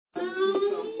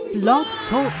Blog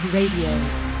Talk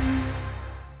Radio.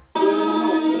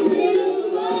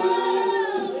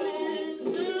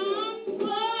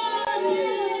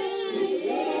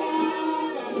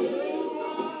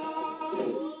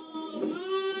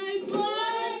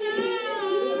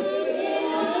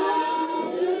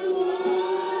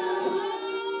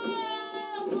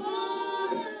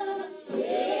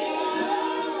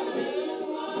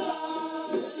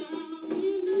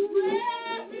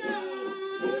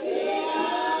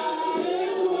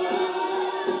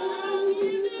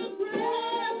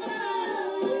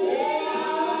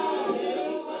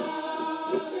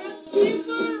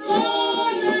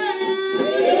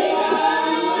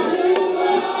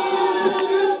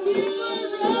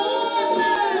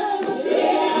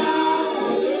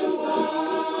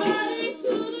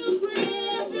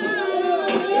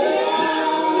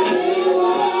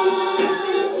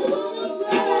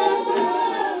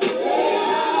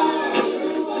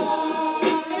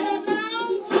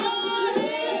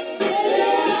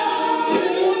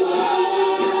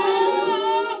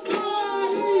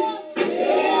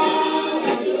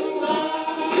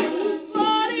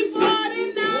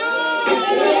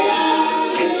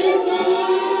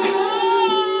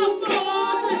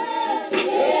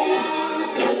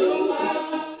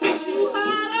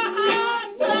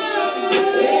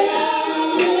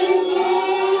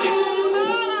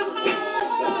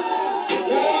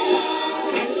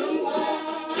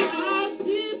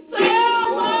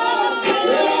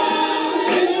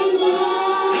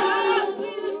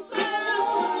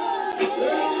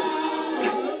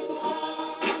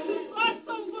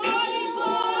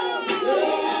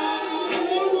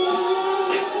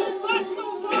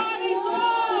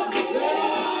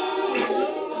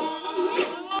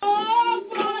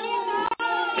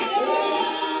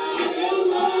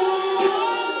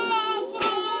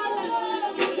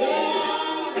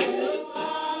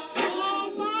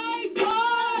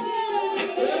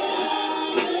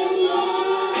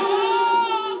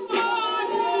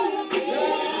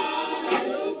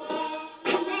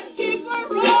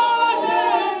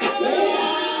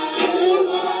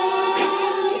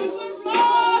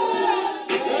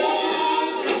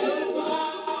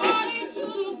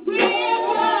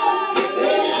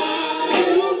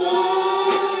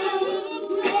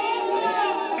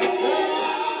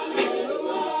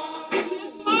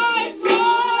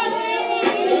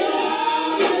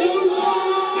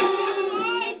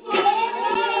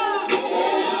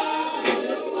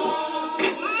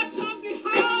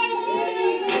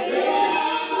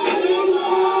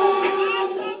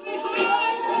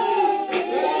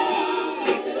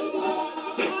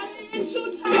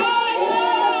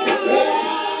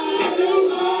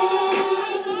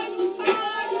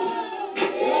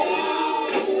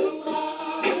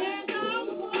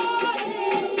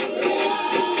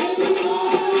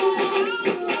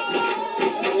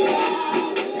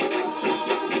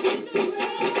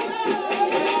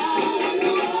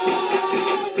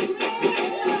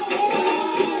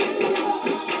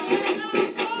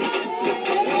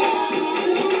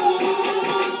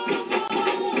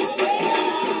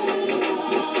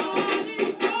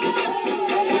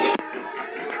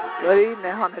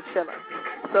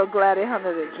 So glad they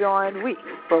hunted to join we.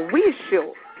 But we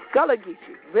show Gullah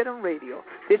Geechee Rhythm Radio.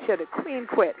 This year the Queen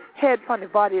Quet, head from the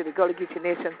body of the Gullah Geechee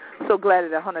Nation. So glad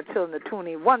that 100 children to tune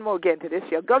in one more again to this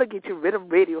year Gullah Geechee Rhythm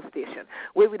Radio Station,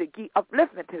 where we give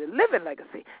upliftment to the living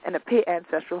legacy and to pay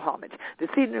ancestral homage. This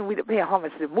evening we to pay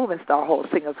homage to the moving star hall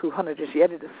singers who hunted this year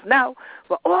to the snow,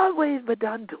 but always but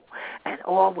done do, and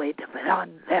always but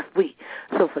done left we.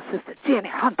 So for Sister Jenny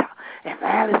Hunter and for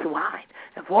Alice Wine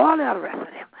and for all the other rest of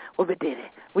them, what we did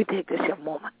it, we take this your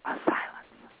moment of silence.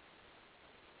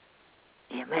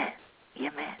 Amen.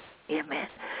 Amen. Amen.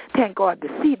 Thank God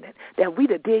this evening that we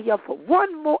today here for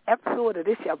one more episode of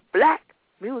this your Black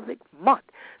Music Month.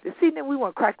 This evening we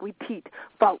want to crack we teeth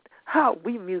about how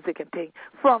we music and things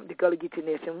from the Gullah Geechee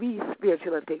Nation, we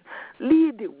spiritual and things,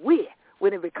 lead the way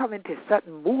when it come into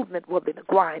certain movement what been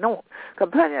going on. Because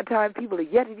plenty of time people are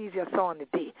yet these your song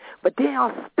today, but they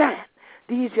don't stand.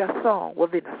 These your song will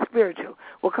be the spiritual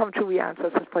will come true we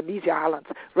ancestors from these your islands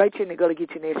right here in the Gullah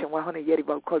Geechee Nation 100 Yeti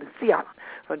Boat called the Sea Island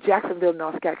from Jacksonville,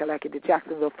 North Kakalaki to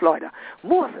Jacksonville, Florida.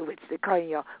 Most of which they come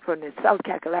here from the South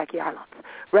Kakalaki Islands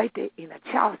right there in the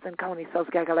Charleston County, South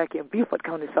Kakalaki and Beaufort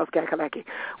County, South Kakalaki,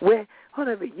 where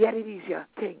 100 Yeti these your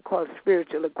thing called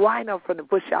spiritual going up from the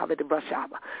bush arbor to brush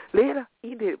arbor. Later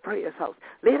into the prayer's house.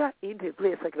 Later into the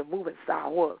place like the moving star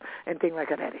world and things like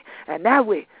that. And that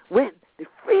way when the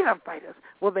freedom fighters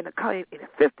were in the country in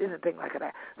the 50s and things like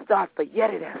that start for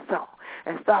Yeti that song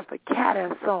and start for Cat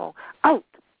that song out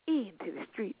into the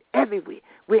street everywhere.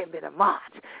 We have been a march.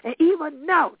 And even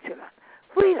now, children,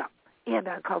 freedom ain't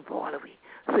done come for all of we.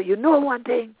 So you know one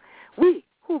thing, we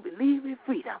who believe in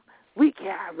freedom, we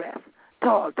can't rest.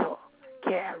 Tall,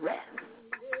 can't rest.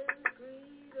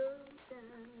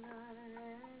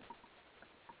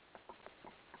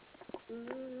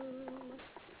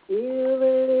 You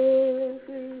believe in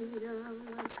freedom,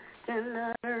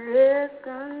 cannot rest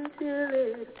until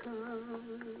it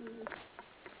comes.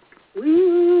 We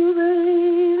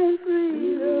believe in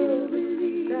freedom,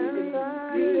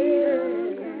 cannot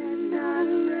rest.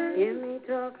 Hear me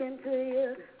talking to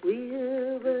you. We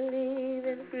who believe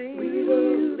in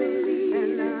freedom,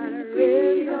 cannot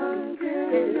rest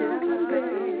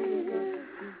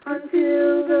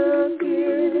until the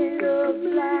killing of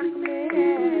black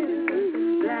men.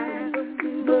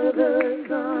 Mother's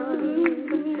son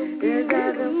is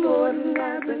as important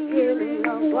as the killing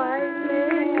of white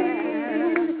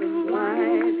men.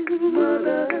 White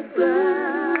mother's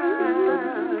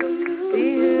son.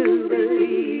 You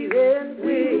believe in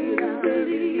freedom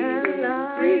and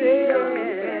not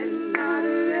rest.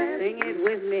 Sing it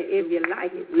with me if you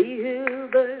like it. We who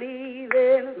believe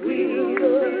in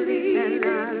freedom and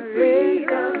not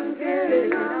rest until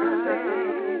it's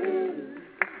time.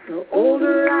 The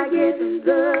older I get,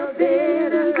 the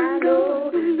better I know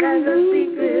that the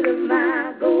secret of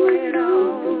my going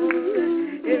on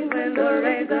is when the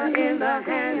reins are in the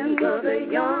hands of the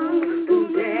young who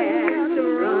dare to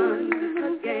run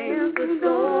against the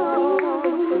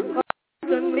storm.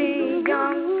 To me,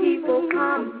 young people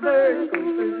come first.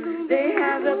 They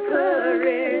have the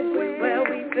courage where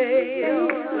we fail.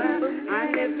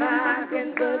 And if I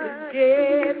can put the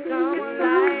jet some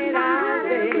light, I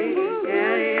say,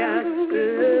 carry us to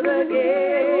the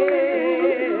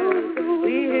gate.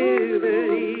 We who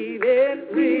believe in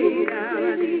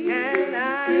freedom and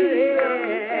not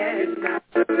rest.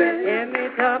 Let me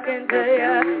talking to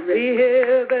you. We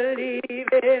who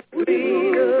believe in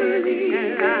freedom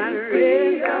and not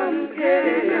rest.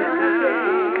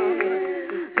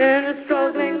 And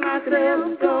struggling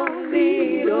myself don't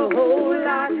need a whole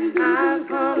lot. I've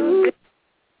come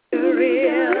to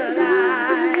realize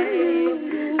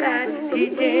that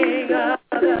teaching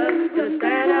others to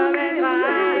stand up and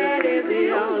fight is the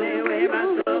only way my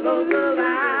struggle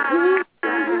survives.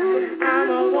 I'm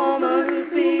a woman who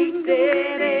speaks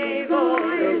in a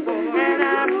voice, and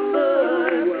I'm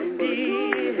supposed to be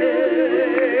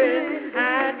heard.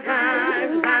 At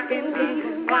times I can be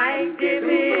quite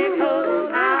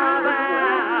difficult. How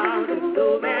about so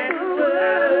much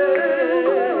word?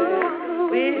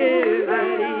 We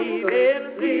believe in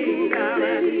freedom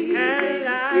and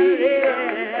not rest.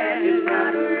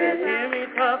 Hear me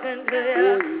talking to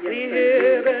you. We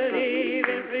believe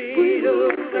in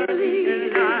freedom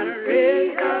and not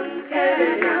rest until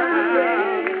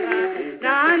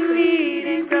not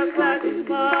needing to clutch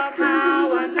for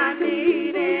power, not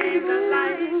needing the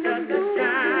light just to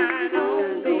shine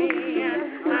on me.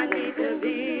 I need to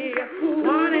be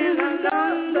one in the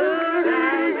number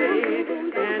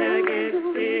rising and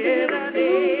against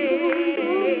tyranny.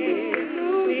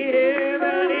 We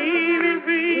believe in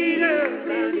freedom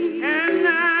and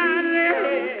not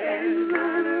rest.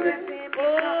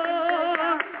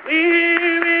 Oh, we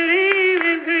believe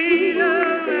in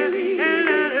freedom and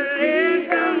not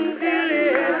rest until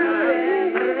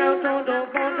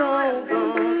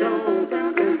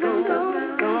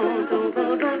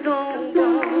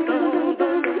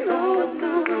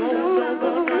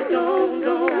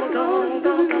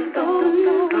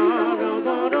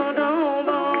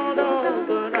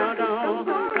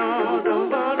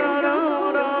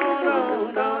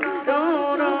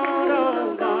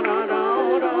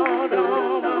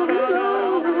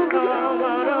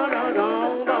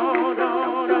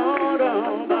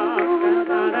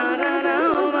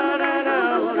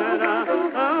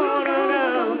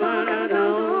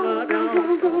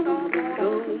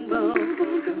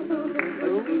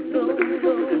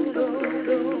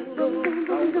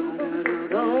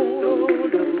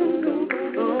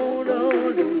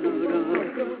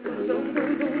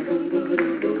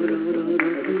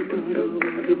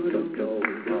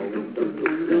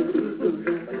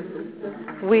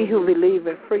We who believe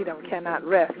in freedom cannot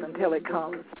rest until it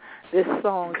comes. This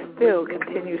song still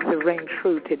continues to ring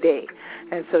true today.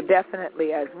 And so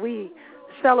definitely as we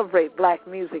celebrate Black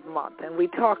Music Month and we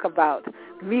talk about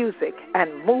music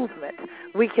and movement,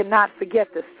 we cannot forget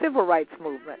the civil rights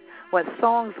movement when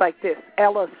songs like this,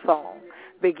 Ella's song,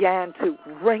 began to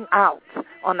ring out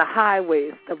on the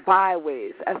highways, the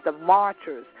byways, as the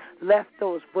marchers left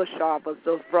those bush arbors,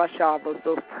 those brush arbors,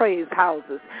 those praise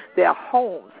houses, their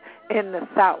homes in the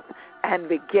South, and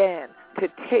began to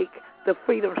take the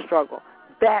freedom struggle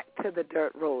back to the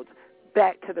dirt roads,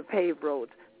 back to the paved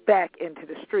roads, back into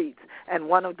the streets. And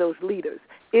one of those leaders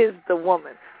is the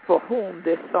woman for whom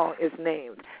this song is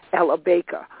named, Ella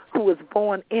Baker, who was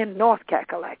born in North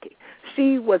Kakalaki.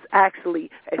 She was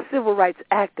actually a civil rights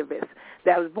activist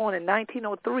that was born in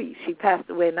 1903. She passed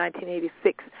away in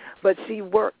 1986, but she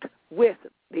worked with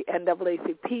the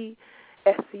NAACP,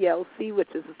 SCLC, which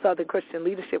is the Southern Christian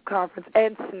Leadership Conference,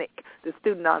 and SNCC, the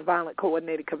Student Nonviolent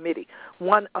Coordinating Committee,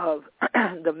 one of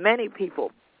the many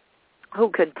people who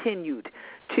continued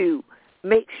to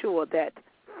make sure that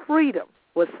freedom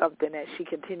was something that she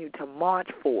continued to march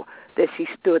for, that she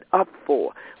stood up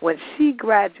for. When she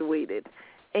graduated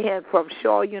from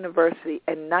Shaw University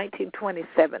in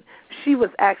 1927, she was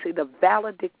actually the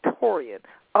valedictorian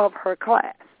of her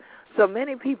class. So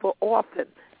many people often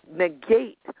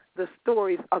negate the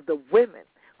stories of the women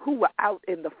who were out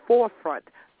in the forefront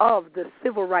of the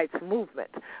civil rights movement,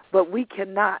 but we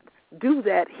cannot do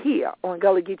that here on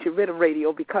Gullah Geechee Rhythm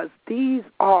Radio because these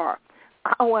are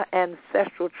our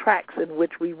ancestral tracks in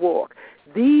which we walk.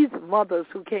 These mothers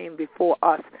who came before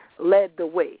us led the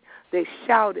way. They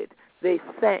shouted, they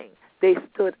sang, they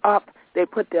stood up, they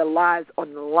put their lives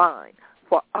on the line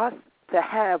for us to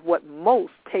have what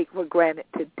most take for granted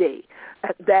today.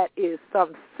 That is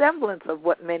some semblance of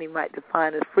what many might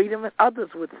define as freedom, and others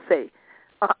would say,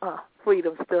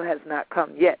 freedom still has not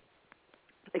come yet,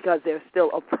 because there's still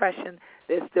oppression,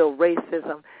 there's still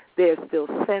racism, there's still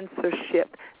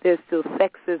censorship, there's still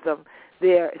sexism,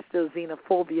 there is still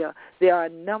xenophobia. There are a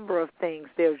number of things.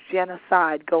 There's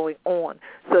genocide going on.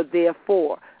 So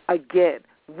therefore, again,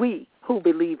 we who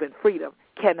believe in freedom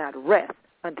cannot rest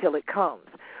until it comes.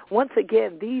 Once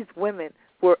again, these women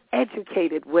were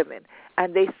educated women,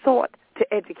 and they sought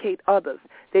to educate others.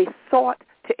 They sought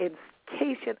to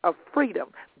indication of freedom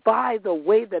by the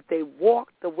way that they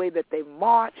walked, the way that they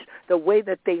marched, the way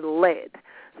that they led.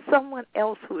 Someone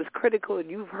else who is critical, and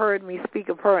you've heard me speak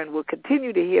of her and will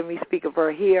continue to hear me speak of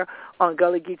her here on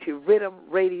Gullah Geechee Rhythm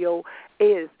Radio,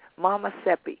 is Mama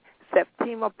Seppi,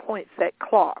 Septima Poinsett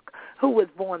Clark, who was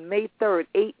born May 3rd,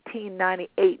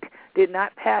 1898, did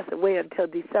not pass away until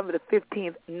December the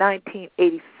 15th,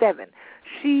 1987.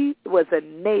 She was a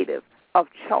native of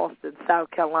Charleston,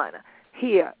 South Carolina,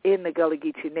 here in the Gullah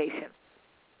Geechee Nation.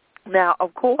 Now,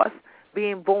 of course,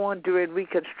 being born during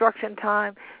Reconstruction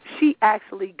time, she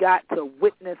actually got to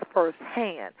witness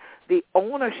firsthand the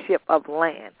ownership of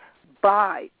land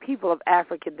by people of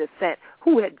African descent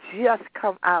who had just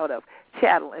come out of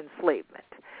chattel enslavement.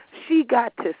 She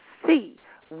got to see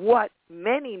what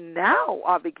many now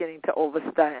are beginning to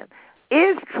understand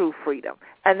is true freedom,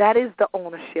 and that is the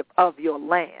ownership of your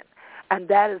land. And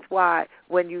that is why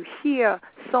when you hear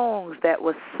songs that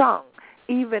were sung,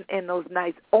 even in those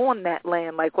nights on that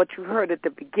land, like what you heard at the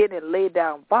beginning, Lay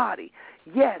Down Body,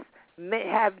 yes,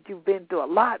 have you been through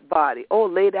a lot, body? Oh,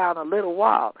 lay down a little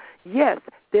while. Yes,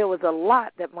 there was a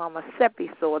lot that Mama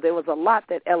Seppi saw. There was a lot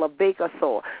that Ella Baker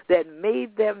saw that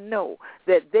made them know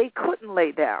that they couldn't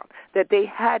lay down, that they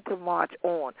had to march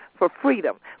on for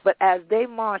freedom. But as they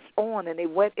marched on and they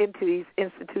went into these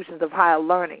institutions of higher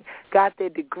learning, got their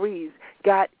degrees,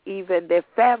 got even their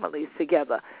families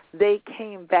together, they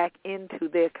came back into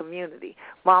their community.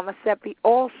 Mama Seppi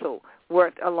also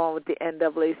worked along with the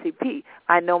NAACP.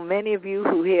 I know many of you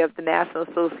who hear of the National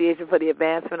Association for the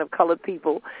Advancement of Colored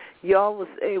People, y'all will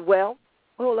say, well,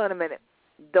 hold on a minute.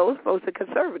 Those folks are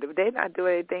conservative. They're not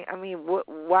doing anything. I mean,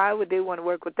 why would they want to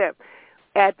work with them?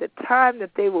 At the time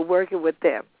that they were working with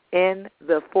them, in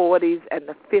the 40s and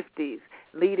the 50s,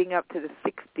 leading up to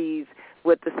the 60s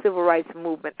with the civil rights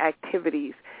movement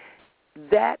activities,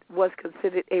 that was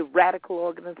considered a radical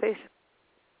organization.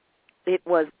 It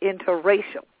was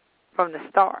interracial from the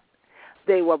start.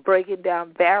 They were breaking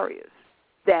down barriers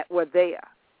that were there,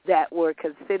 that were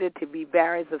considered to be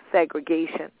barriers of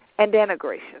segregation and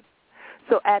denigration.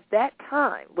 So at that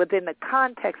time, within the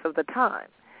context of the time,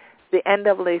 the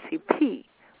NAACP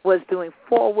was doing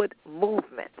forward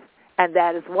movement, and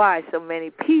that is why so many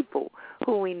people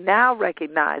who we now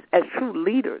recognize as true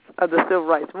leaders of the civil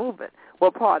rights movement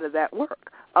were part of that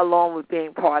work, along with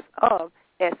being part of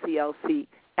SCLC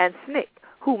and SNCC,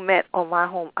 who met on my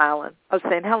home island of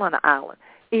St. Helena Island,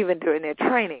 even during their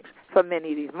trainings for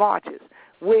many of these marches,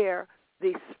 where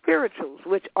the spirituals,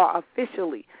 which are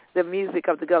officially the music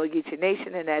of the Gullah Geechee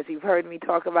Nation, and as you've heard me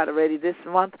talk about already this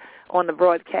month on the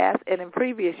broadcast and in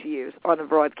previous years on the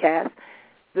broadcast,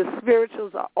 the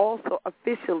spirituals are also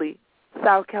officially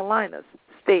South Carolina's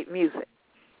state music.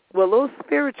 Well, those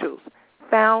spirituals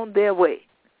found their way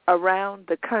around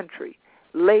the country,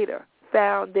 later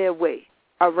found their way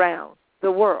around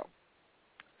the world.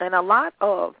 And a lot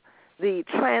of the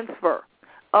transfer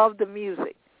of the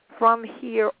music from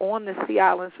here on the Sea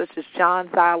Islands, such as Johns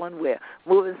Island, where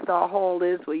Moving Star Hall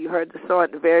is, where you heard the song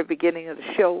at the very beginning of the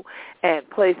show, and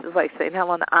places like St.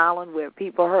 Helena Island, where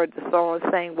people heard the song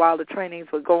sang while the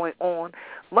trainings were going on,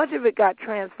 much of it got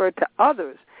transferred to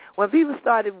others. When people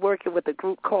started working with a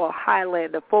group called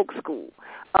Highlander Folk School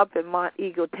up in Mont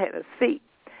Eagle, Tennessee,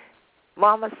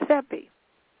 Mama Seppi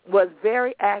was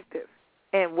very active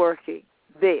in working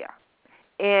there.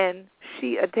 And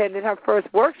she attended her first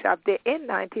workshop there in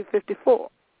 1954.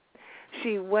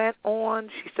 She went on,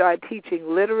 she started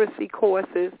teaching literacy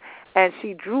courses, and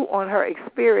she drew on her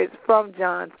experience from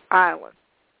Johns Island.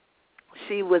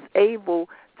 She was able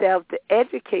to help to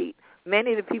educate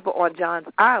many of the people on Johns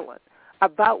Island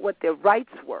about what their rights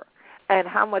were and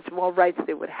how much more rights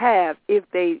they would have if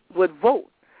they would vote.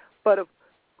 But of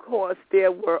course,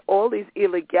 there were all these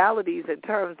illegalities in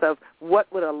terms of what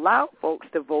would allow folks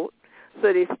to vote.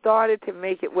 So they started to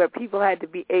make it where people had to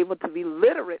be able to be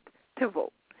literate to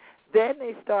vote. Then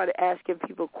they started asking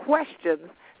people questions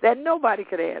that nobody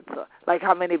could answer, like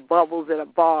how many bubbles in a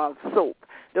bar of soap,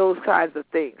 those kinds of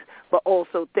things, but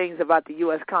also things about the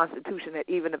U.S. Constitution that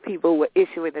even the people who were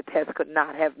issuing the test could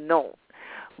not have known.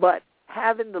 But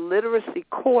having the literacy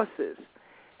courses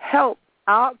helped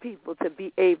our people to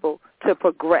be able to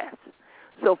progress.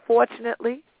 So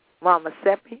fortunately, Mama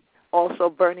Seppi, also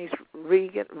Bernice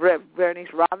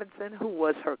Robinson, who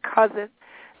was her cousin,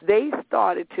 they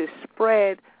started to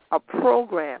spread a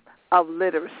program of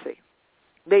literacy.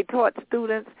 They taught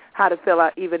students how to fill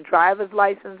out even driver's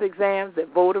license exams, their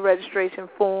voter registration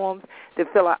forms, to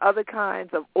fill out other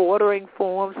kinds of ordering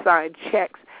forms, sign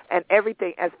checks, and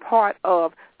everything as part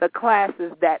of the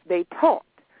classes that they taught.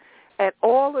 And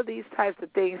all of these types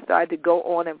of things started to go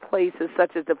on in places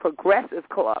such as the Progressive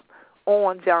Club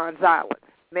on Johns Island.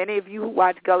 Many of you who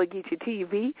watch Gullah Geechee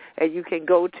TV, and you can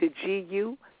go to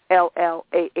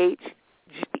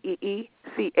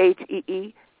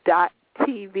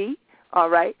GULLAHGEECHEE.TV, all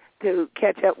right, to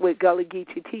catch up with Gullah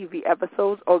Geechee TV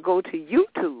episodes, or go to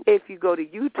YouTube. If you go to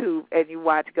YouTube and you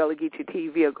watch Gullah Geechee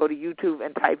TV, or go to YouTube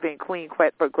and type in Queen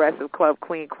Quet Progressive Club,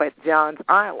 Queen Quet, Johns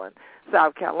Island,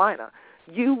 South Carolina,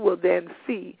 you will then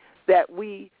see that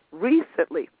we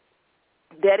recently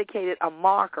dedicated a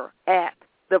marker at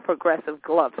the Progressive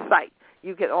Club site.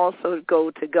 You can also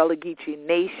go to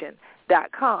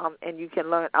GullahGeecheeNation.com, and you can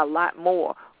learn a lot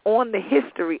more on the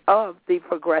history of the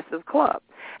Progressive Club.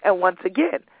 And once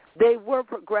again, they were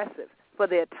progressive for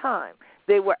their time.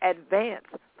 They were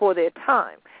advanced for their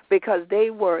time, because they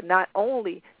were not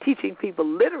only teaching people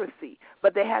literacy,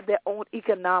 but they had their own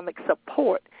economic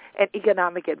support and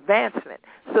economic advancement,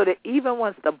 so that even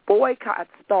once the boycott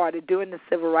started during the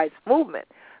Civil Rights Movement,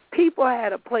 people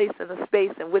had a place and a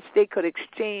space in which they could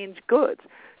exchange goods.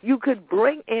 You could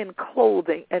bring in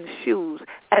clothing and shoes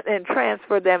and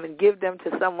transfer them and give them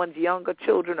to someone's younger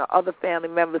children or other family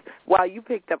members while you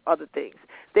picked up other things.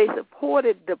 They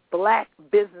supported the black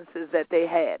businesses that they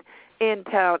had in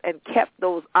town and kept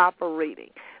those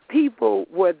operating. People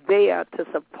were there to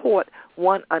support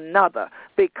one another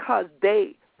because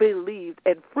they believed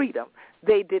in freedom.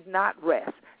 They did not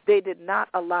rest. They did not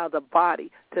allow the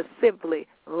body to simply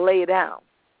lay down.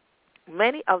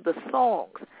 Many of the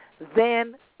songs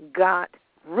then got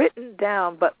written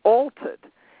down but altered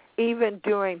even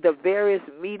during the various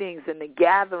meetings and the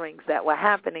gatherings that were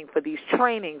happening for these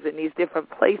trainings in these different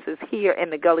places here in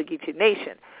the Gullah Geechee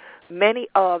Nation. Many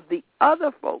of the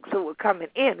other folks who were coming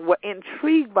in were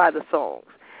intrigued by the songs.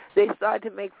 They started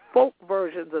to make folk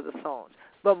versions of the songs.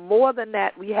 But more than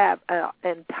that, we have an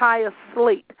entire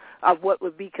slate of what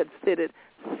would be considered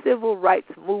civil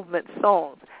rights movement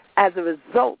songs as a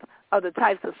result of the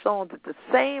types of songs that the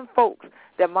same folks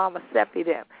that Mama Seppi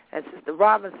them and Sister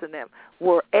Robinson them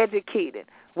were educating,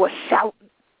 were shouting,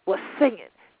 were singing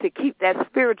to keep that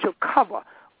spiritual cover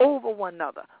over one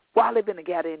another while they've been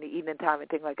together in the evening time and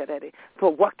things like that, for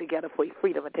work together for your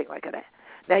freedom and things like that.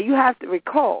 Now, you have to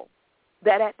recall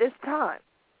that at this time,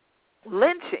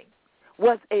 lynching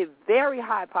was a very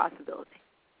high possibility.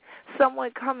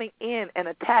 Someone coming in and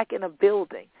attacking a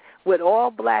building with all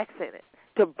blacks in it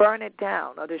to burn it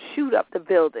down or to shoot up the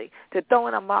building, to throw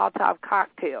in a Molotov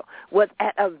cocktail, was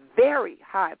at a very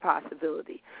high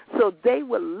possibility. So they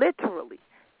were literally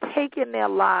taking their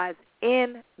lives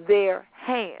in their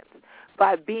hands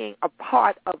by being a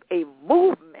part of a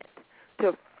movement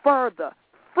to further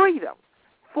freedom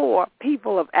for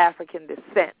people of African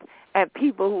descent and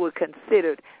people who were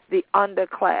considered the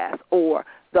underclass or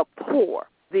the poor,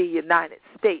 the United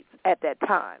States at that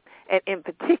time, and in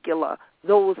particular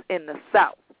those in the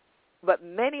South. But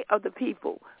many of the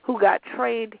people who got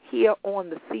trained here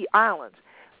on the Sea Islands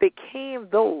became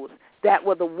those that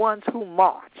were the ones who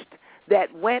marched.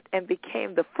 that went and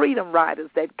became the Freedom Riders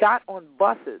that got on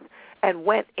buses and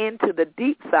went into the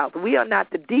Deep South. We are not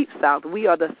the Deep South. We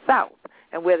are the South,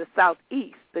 and we're the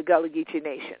Southeast, the Gullah Geechee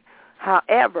Nation.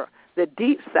 However, the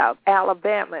Deep South,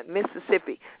 Alabama and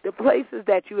Mississippi, the places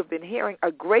that you have been hearing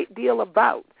a great deal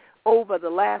about over the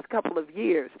last couple of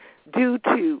years due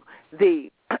to the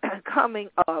coming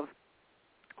of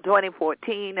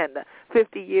 2014 and the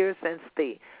 50 years since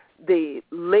the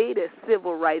latest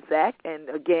Civil Rights Act. And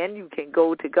again, you can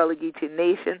go to Gullah Geechee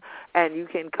Nation and you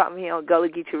can come here on Gullah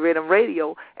Geechee Rhythm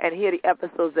Radio and hear the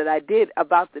episodes that I did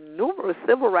about the numerous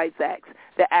Civil Rights Acts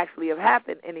that actually have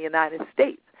happened in the United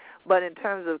States. But in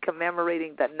terms of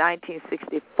commemorating the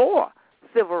 1964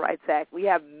 Civil Rights Act, we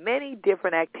have many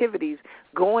different activities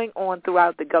going on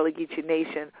throughout the Gullah Geechee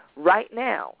Nation right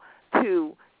now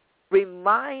to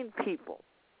remind people,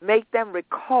 make them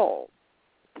recall,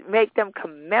 make them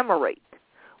commemorate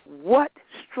what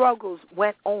struggles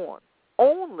went on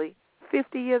only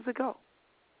 50 years ago.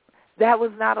 That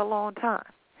was not a long time.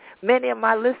 Many of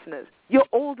my listeners, you're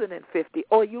older than 50,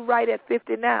 or you're right at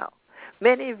 50 now.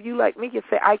 Many of you, like me, can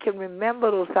say, I can remember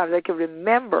those times. I can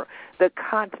remember the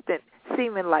constant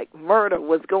seeming like murder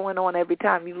was going on every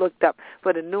time you looked up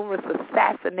for the numerous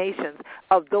assassinations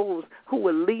of those who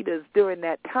were leaders during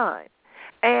that time,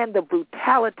 and the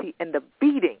brutality and the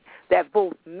beating that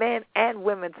both men and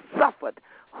women suffered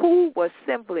who were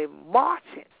simply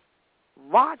marching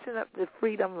up the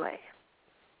freedom land.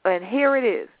 And here it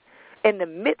is. In the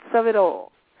midst of it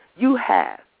all, you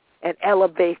have an Ella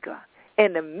Baker.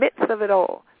 In the midst of it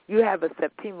all, you have a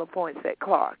Septima Poinsett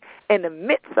Clark. In the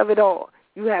midst of it all,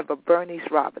 you have a Bernice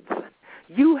Robinson.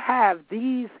 You have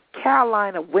these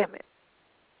Carolina women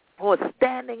who are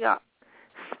standing up,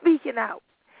 speaking out,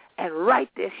 and right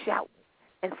there shouting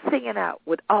and singing out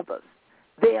with others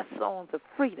their songs of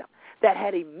freedom that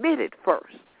had emitted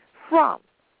first from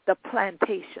the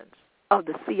plantations of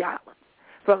the Sea Islands,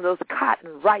 from those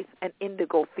cotton, rice, and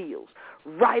indigo fields,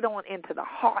 right on into the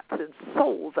hearts and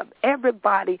souls of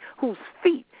everybody whose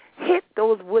feet hit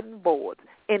those wooden boards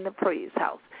in the praise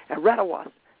house. And right away,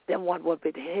 then one would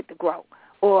be to hit the ground,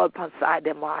 or upon side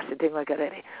their marsh and things like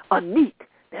that, underneath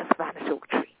their Spanish oak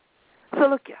tree. So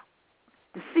look here,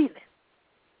 the ceiling.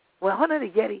 Well, Hunter the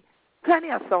Yeti, plenty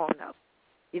of songs now.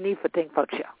 You need to think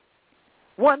about you.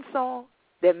 One song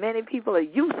that many people are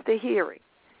used to hearing,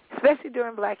 especially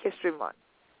during Black History Month,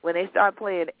 when they start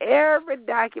playing every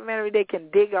documentary they can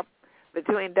dig up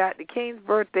between Dr. King's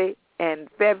birthday and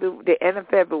the end of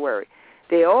February.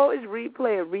 They always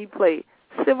replay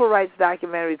civil rights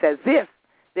documentaries as if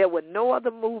there were no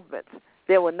other movements,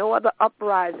 there were no other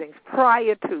uprisings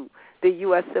prior to the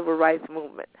U.S. Civil Rights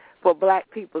Movement for black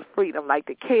people's freedom, like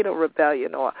the Cato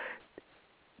Rebellion or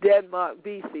Denmark,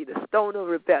 BC, the Stoner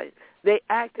Rebellion. They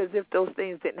act as if those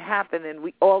things didn't happen and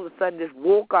we all of a sudden just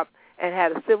woke up and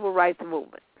had a civil rights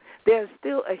movement. There's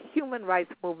still a human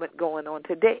rights movement going on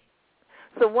today.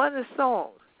 So one of the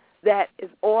songs that is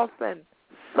often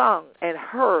sung and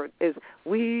heard is,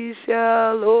 "We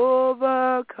shall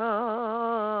overcome,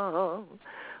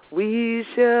 we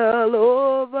shall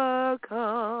overcome,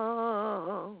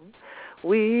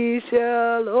 we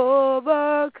shall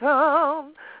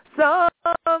overcome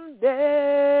someday.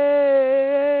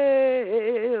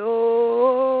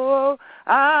 Oh,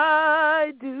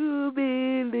 I do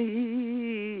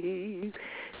believe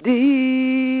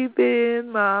deep in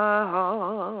my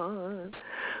heart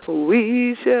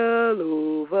we shall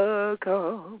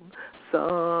overcome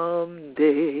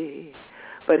someday."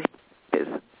 But it is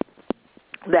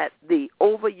that the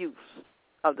overuse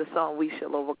of the song "We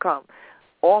Shall Overcome"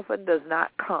 often does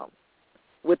not come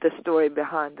with the story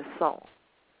behind the song.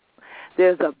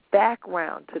 There's a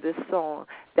background to this song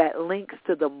that links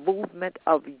to the movement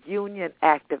of union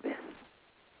activists.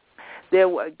 There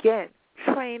were, again,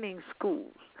 training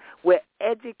schools where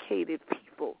educated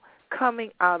people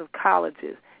coming out of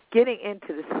colleges, getting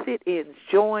into the sit-ins,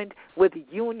 joined with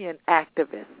union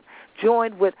activists,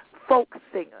 joined with folk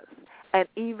singers, and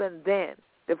even then,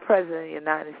 the President of the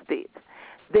United States.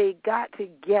 They got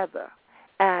together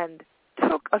and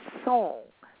took a song.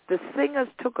 The singers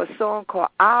took a song called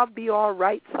 "I'll Be All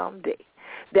Right Someday"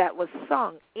 that was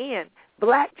sung in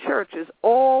black churches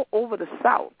all over the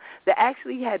South that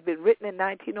actually had been written in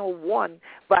 1901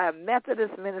 by a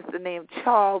Methodist minister named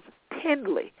Charles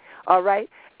Tindley, all right?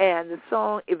 And the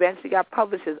song eventually got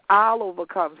published as "I'll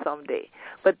Overcome Someday."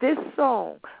 But this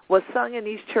song was sung in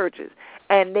these churches,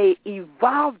 and they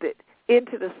evolved it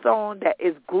into the song that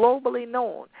is globally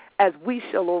known as "We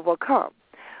Shall Overcome."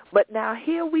 But now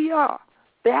here we are,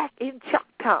 back in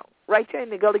Choctaw, right there in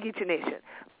the Gullah Geechee Nation,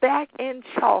 back in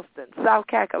Charleston, South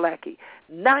Kakalaki,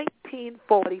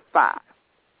 1945.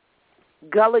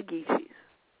 Gullah Geechees,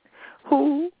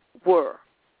 who were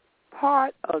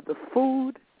part of the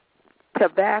Food,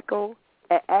 Tobacco,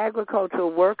 and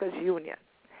Agricultural Workers Union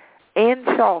in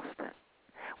Charleston,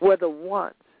 were the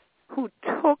ones who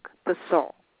took the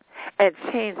song and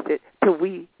changed it to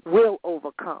 "We Will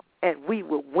Overcome" and "We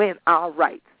Will Win Our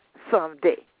Rights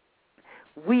Someday."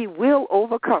 We will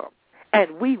overcome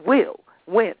and we will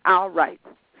win our rights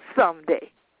someday.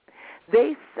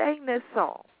 They sang this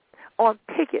song on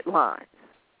picket lines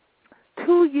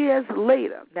 2 years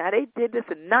later. Now, they did this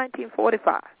in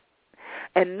 1945.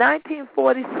 In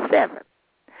 1947,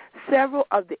 several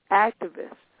of the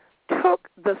activists took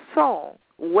the song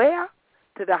where?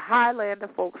 To the Highlander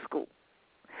Folk School.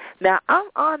 Now, I'm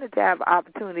honored to have the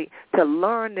opportunity to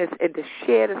learn this and to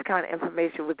share this kind of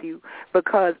information with you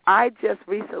because I just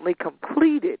recently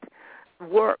completed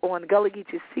work on Gullah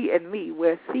Geechee Sea and Me,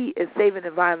 where Sea is saving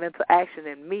environmental action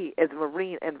and Me is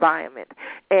marine environment.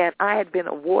 And I had been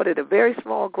awarded a very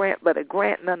small grant, but a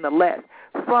grant nonetheless,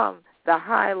 from the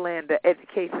Highlander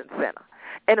Education Center.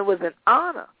 And it was an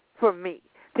honor for me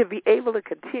to be able to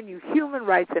continue human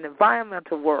rights and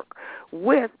environmental work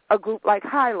with a group like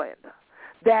Highlander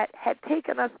that had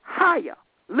taken us higher,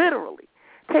 literally,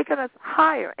 taken us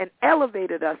higher and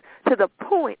elevated us to the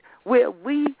point where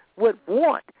we would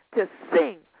want to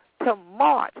sing, to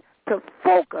march, to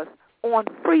focus on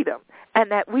freedom, and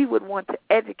that we would want to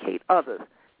educate others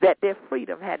that their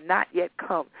freedom had not yet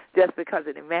come just because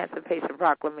an Emancipation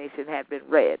Proclamation had been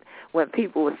read when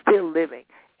people were still living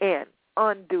in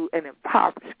undue and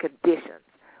impoverished conditions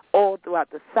all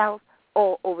throughout the South,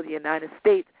 all over the United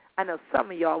States. I know some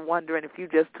of y'all wondering if you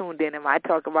just tuned in, am I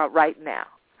talking about right now?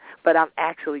 But I'm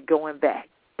actually going back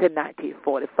to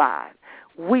 1945.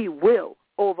 We will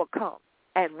overcome,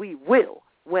 and we will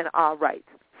win our rights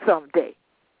someday.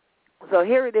 So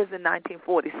here it is in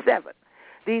 1947.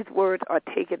 These words are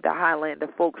taken to Highlander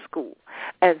Folk School.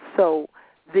 And so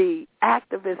the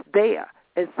activists there,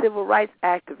 as civil rights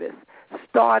activists,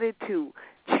 started to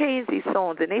change these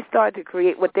songs, and they started to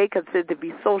create what they considered to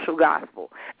be social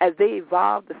gospel as they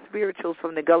evolved the spirituals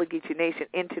from the Gullah Geechee Nation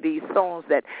into these songs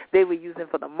that they were using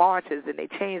for the marches, and they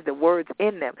changed the words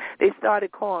in them. They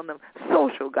started calling them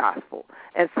social gospel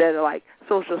instead of like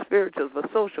social spirituals, but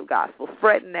social gospel,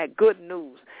 spreading that good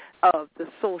news of the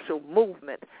social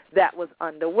movement that was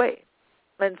underway.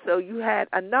 And so you had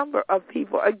a number of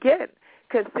people, again,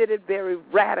 considered very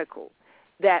radical,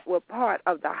 that were part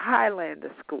of the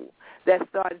Highlander School that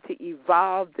started to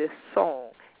evolve this song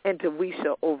into "We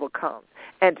Shall Overcome"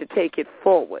 and to take it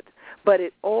forward. But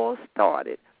it all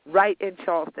started right in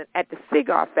Charleston at the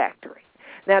Cigar Factory.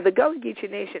 Now, the Gullah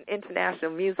Geechee Nation International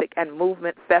Music and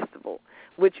Movement Festival,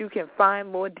 which you can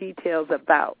find more details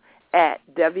about at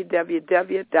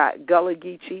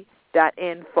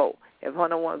www.gullahgeechee.info. If you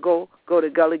don't want to go to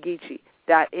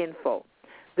gullahgeechee.info.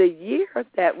 The year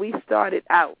that we started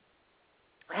out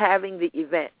having the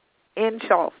event in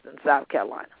Charleston, South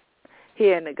Carolina,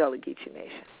 here in the Gullah Geechee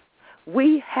Nation,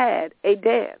 we had a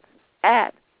dance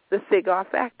at the Cigar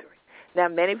Factory. Now,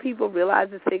 many people realize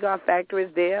the Cigar Factory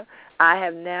is there. I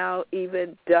have now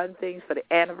even done things for the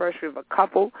anniversary of a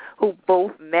couple who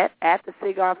both met at the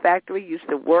Cigar Factory, used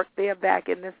to work there back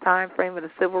in this time frame of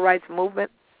the Civil Rights Movement.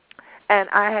 And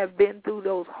I have been through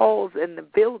those halls in the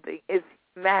building. It's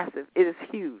massive. It is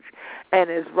huge. And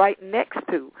it's right next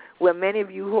to where many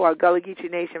of you who are Gullah Geechee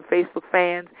Nation Facebook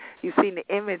fans, you've seen the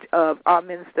image of our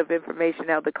Minister of Information,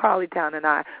 Elder Carlytown, and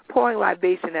I pouring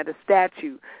libation at a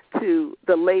statue to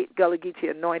the late Gullah Geechee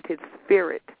anointed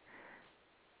spirit,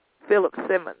 Philip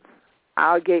Simmons,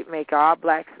 our gate maker, our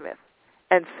blacksmith.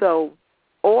 And so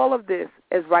all of this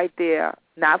is right there,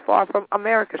 not far from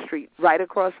America Street, right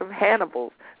across from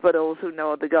Hannibal's, for those who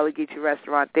know the Gullah Geechee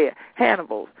restaurant there,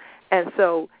 Hannibal's. And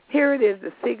so here it is,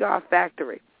 the Cigar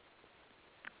Factory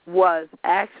was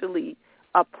actually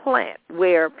a plant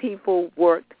where people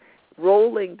worked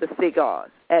rolling the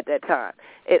cigars at that time.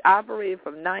 It operated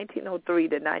from 1903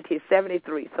 to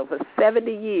 1973, so for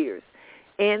 70 years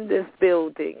in this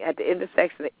building at the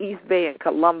intersection of East Bay and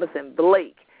Columbus and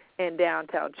Blake in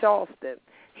downtown Charleston.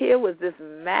 Here was this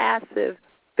massive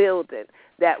building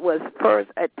that was first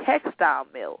a textile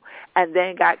mill and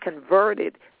then got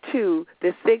converted to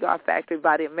the cigar factory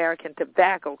by the American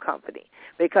Tobacco Company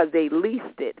because they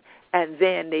leased it, and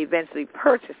then they eventually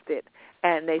purchased it,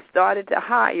 and they started to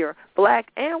hire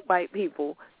black and white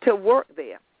people to work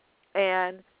there.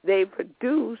 And they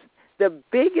produced the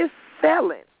biggest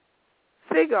selling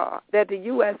cigar that the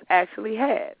U.S. actually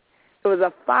had. It was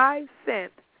a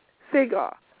 5-cent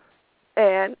cigar,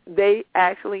 and they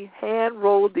actually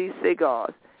hand-rolled these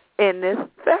cigars in this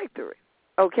factory,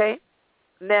 okay?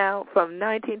 Now, from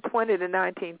 1920 to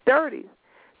 1930s,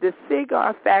 the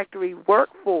cigar factory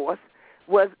workforce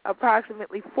was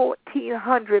approximately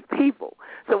 1,400 people.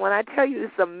 So when I tell you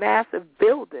it's a massive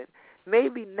building,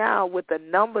 maybe now with the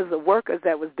numbers of workers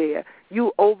that was there,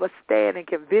 you understand and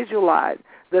can visualize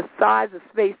the size of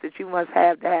space that you must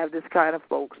have to have this kind of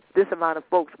folks, this amount of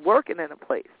folks working in a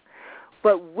place.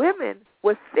 But women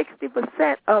were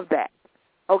 60% of that,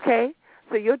 okay?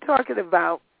 So you're talking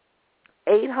about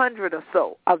 800 or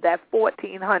so of that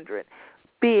 1,400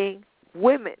 being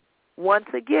women. Once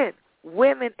again,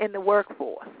 women in the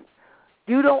workforce.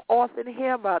 You don't often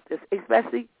hear about this,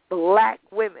 especially black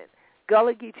women,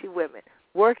 Gullah Geechee women,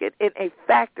 working in a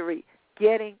factory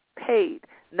getting paid,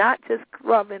 not just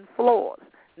scrubbing floors,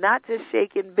 not just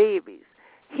shaking babies.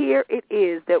 Here it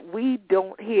is that we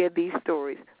don't hear these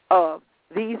stories of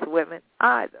these women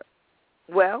either.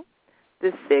 Well,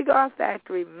 the cigar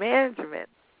factory management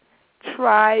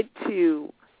tried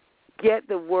to get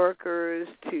the workers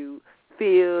to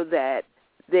feel that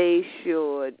they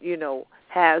should,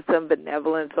 have some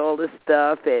benevolence, all this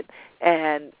stuff,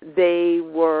 and they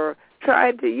were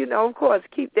trying to, of course,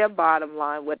 keep their bottom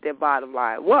line what their bottom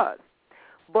line was.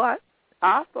 But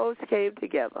our folks came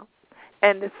together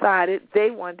and decided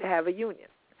they wanted to have a union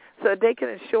so they can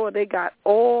ensure they got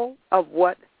all of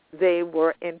what they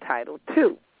were entitled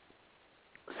to.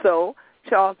 So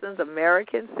Charleston's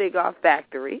American Cigar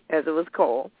Factory, as it was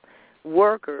called,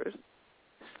 workers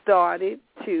started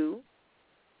to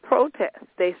protest.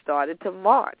 They started to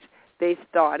march. They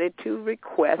started to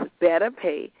request better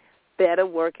pay, better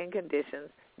working conditions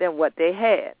than what they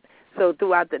had. So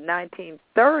throughout the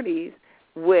 1930s,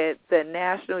 with the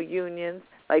national unions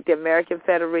like the American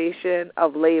Federation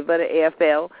of Labor, the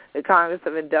AFL, the Congress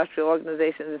of Industrial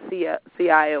Organizations, the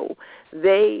CIO,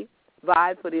 they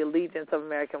vied for the allegiance of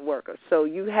American workers. So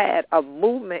you had a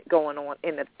movement going on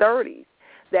in the 30s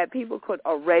that people could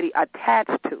already attach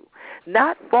to.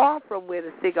 Not far from where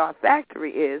the cigar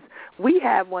factory is, we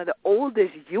have one of the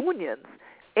oldest unions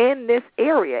in this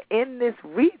area, in this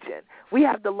region. We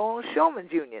have the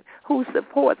Longshoremen's Union, who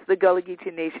supports the Gullah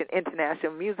Geechee Nation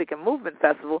International Music and Movement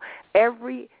Festival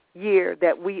every year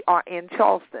that we are in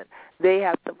Charleston. They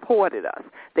have supported us.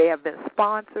 They have been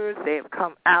sponsors. They have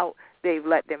come out. They've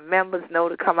let their members know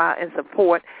to come out and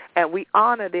support, and we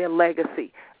honor their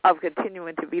legacy of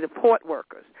continuing to be the port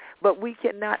workers. But we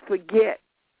cannot forget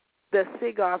the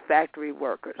cigar factory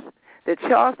workers. The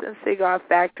Charleston Cigar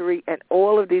Factory and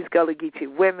all of these Gullah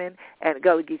Geechee women and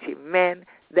Gullah Geechee men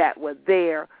that were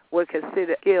there were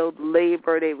considered skilled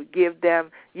labor. They would give them,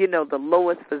 the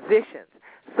lowest positions.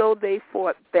 So they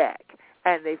fought back,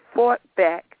 and they fought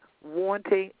back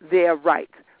wanting their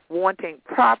rights, wanting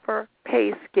proper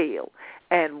pay scale,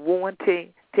 and wanting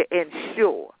to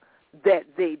ensure that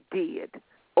they did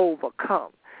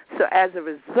overcome. So as a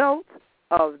result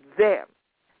of them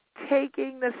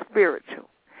taking the spiritual,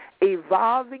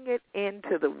 evolving it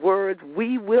into the words,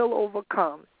 we will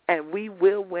overcome and we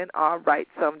will win our rights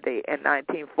someday in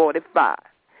 1945.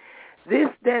 This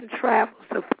then travels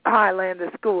to Highlander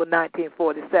School in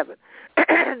 1947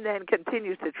 and then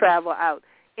continues to travel out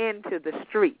into the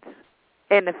streets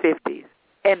in the 50s,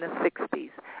 in the 60s,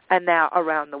 and now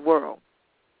around the world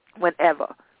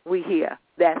whenever we hear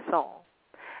that song.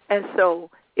 And so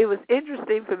it was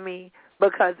interesting for me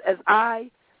because as I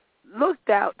looked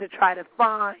out to try to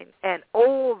find an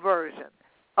old version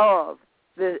of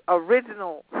the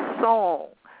original song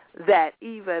that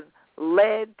even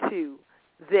led to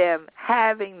them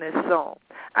having this song,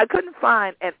 I couldn't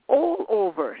find an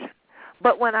old version.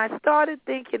 But when I started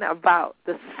thinking about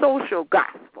the social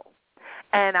gospel,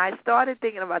 and I started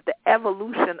thinking about the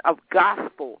evolution of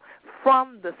gospel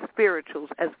from the spirituals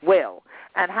as well,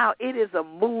 and how it is a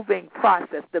moving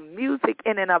process. The music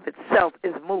in and of itself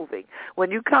is moving. When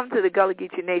you come to the Gullah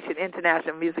Geechee Nation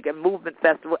International Music and Movement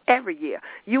Festival every year,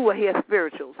 you will hear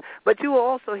spirituals, but you will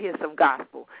also hear some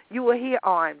gospel. You will hear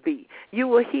R&B. You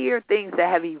will hear things that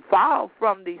have evolved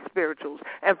from these spirituals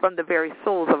and from the very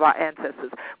souls of our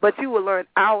ancestors. But you will learn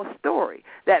our story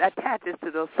that attaches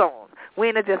to those songs. We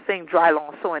ain't just sing dry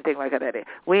long song and things like that.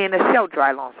 We ain't show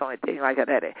dry long song and things like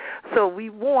that. So we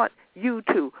want you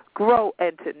to grow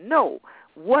and to know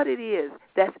what it is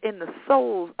that's in the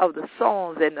souls of the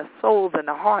songs and the souls and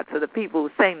the hearts of the people who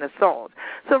sing the songs.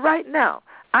 So right now,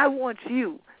 I want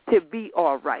you to be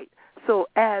all right. So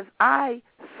as I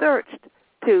searched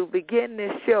to begin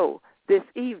this show this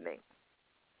evening,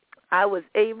 I was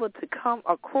able to come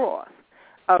across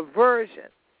a version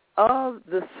of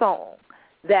the song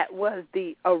that was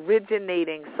the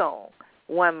originating song,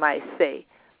 one might say,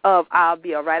 of I'll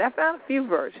Be All Right. I found a few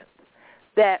versions.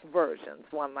 That versions,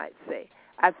 one might say.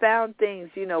 I found things,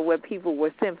 where people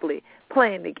were simply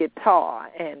playing the guitar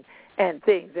and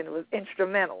things, and it was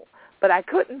instrumental. But I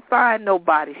couldn't find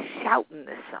nobody shouting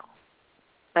this song,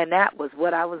 and that was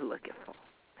what I was looking for.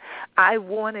 I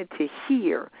wanted to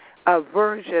hear a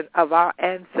version of our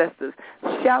ancestors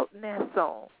shouting that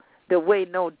song the way,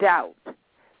 no doubt,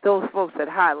 those folks at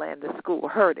Highlander School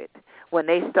heard it when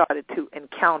they started to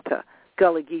encounter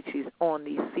Gullah Geechees on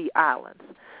these sea islands.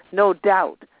 No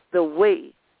doubt the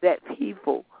way that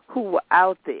people who were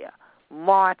out there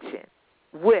marching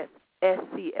with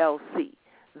SCLC,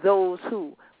 those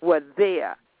who were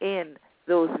there in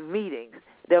those meetings,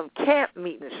 them camp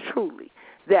meetings truly,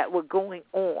 that were going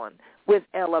on with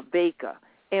Ella Baker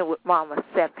and with Mama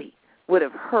Seppi, would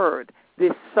have heard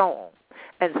this song.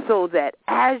 And so that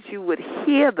as you would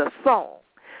hear the song,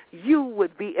 you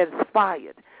would be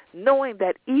inspired, knowing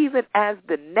that even as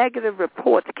the negative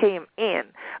reports came in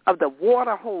of the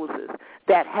water hoses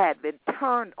that had been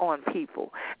turned on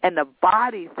people and the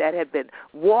bodies that had been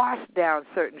washed down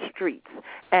certain streets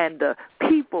and the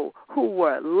people who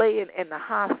were laying in the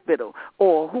hospital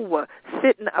or who were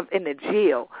sitting up in the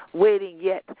jail waiting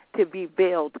yet to be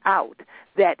bailed out,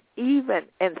 that even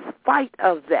in spite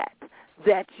of that,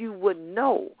 that you would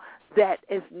know that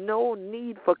is no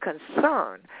need for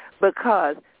concern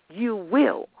because you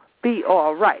will be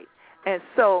all right. And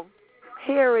so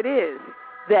here it is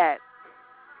that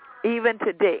even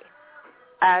today,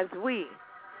 as we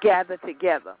gather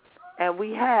together and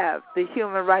we have the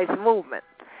human rights movement,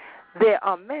 there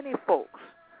are many folks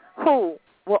who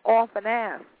will often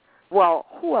ask, well,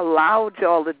 who allowed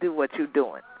y'all to do what you're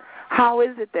doing? How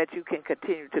is it that you can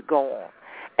continue to go on?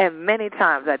 And many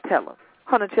times I tell them,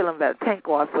 Hunter children better thank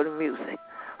God for the music.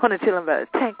 Hunter children better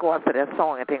thank God for that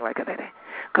song and things like that.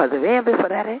 Because if it ain't been for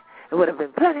that, it would have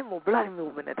been plenty more bloody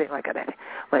movement and things like that.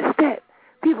 But instead,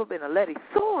 people been letting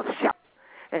souls shout.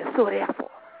 And so therefore,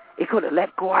 it could have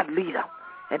let God lead them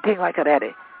and things like that.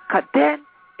 Because then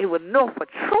it would know for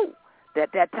true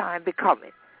that time be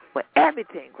coming when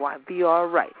everything going to be all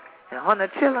right. And Hunter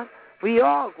children, we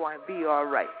all going to be all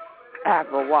right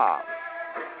after a while.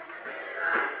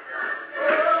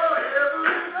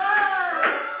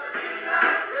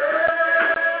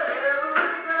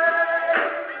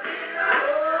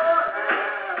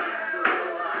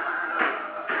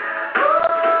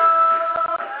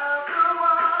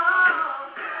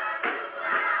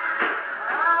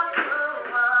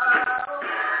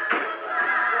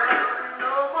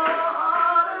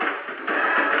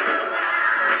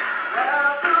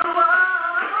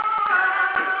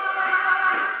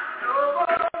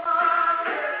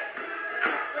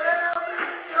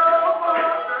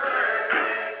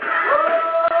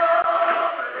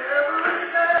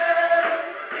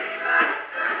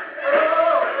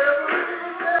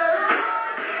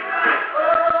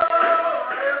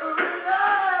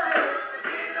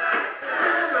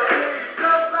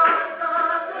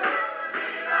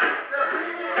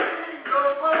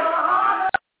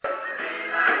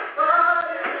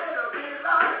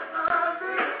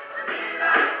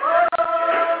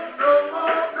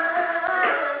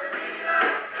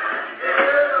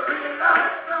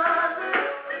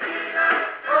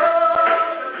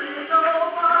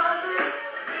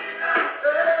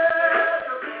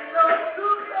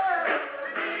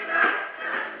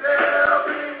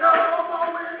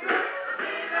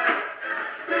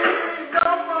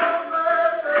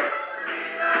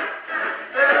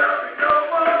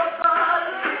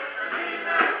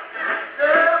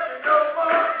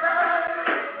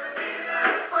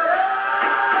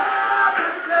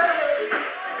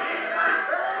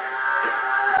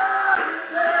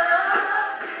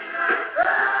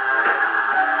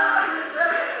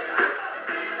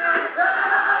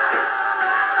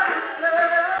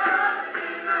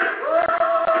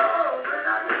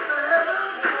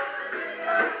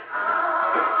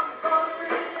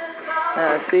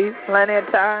 See, plenty of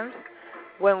times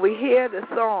when we hear the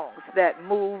songs that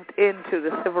moved into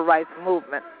the civil rights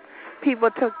movement, people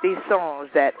took these songs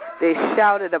that they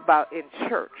shouted about in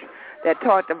church, that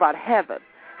talked about heaven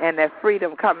and their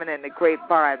freedom coming in the great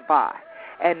by and by,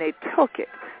 and they took it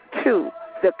to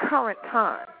the current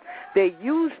time. They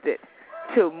used it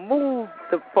to move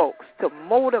the folks, to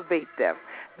motivate them,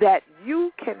 that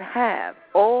you can have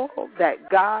all that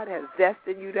God has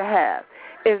destined you to have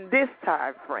in this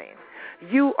time frame.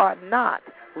 You are not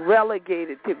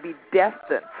relegated to be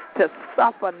destined to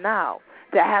suffer now,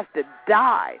 to have to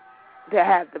die to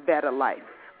have the better life.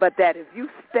 But that if you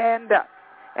stand up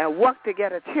and work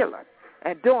together, children,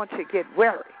 and don't you get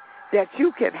weary, that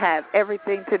you can have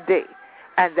everything today,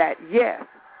 and that, yes,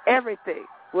 everything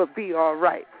will be all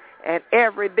right, and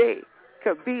every day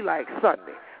could be like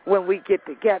Sunday when we get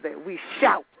together, we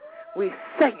shout, we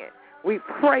sing it, we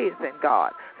praise in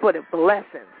God for the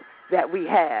blessings that we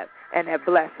have, and that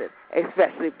blessing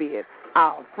especially being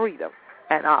our freedom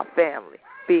and our family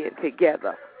being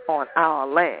together on our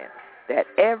land, that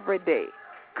every day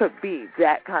could be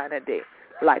that kind of day,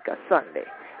 like a Sunday.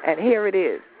 And here it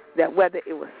is, that whether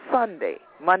it was Sunday,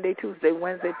 Monday, Tuesday,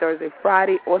 Wednesday, Thursday,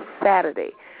 Friday, or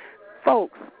Saturday,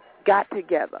 folks got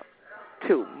together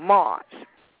to march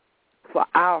for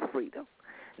our freedom,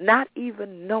 not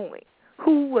even knowing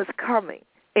who was coming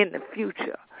in the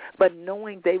future, but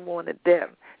knowing they wanted them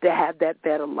to have that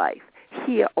better life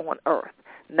here on earth,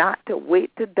 not to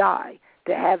wait to die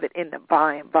to have it in the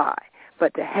by and by,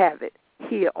 but to have it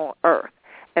here on earth.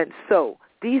 And so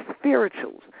these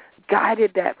spirituals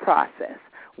guided that process,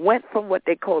 went from what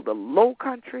they call the low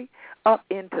country up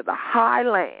into the high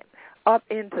land, up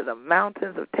into the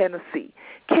mountains of Tennessee,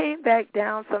 came back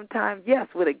down sometimes, yes,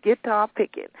 with a guitar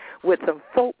picking, with some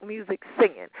folk music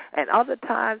singing, and other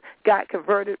times got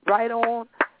converted right on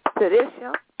to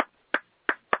this,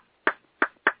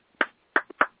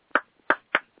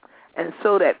 and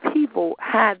so that people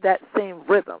had that same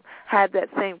rhythm, had that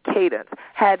same cadence,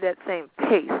 had that same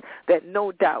pace that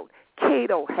no doubt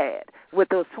Cato had with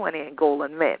those 20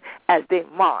 Angolan men as they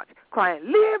marched, crying,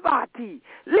 "Liberty,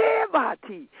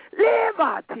 liberty,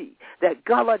 liberty," that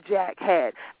Gullah Jack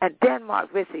had and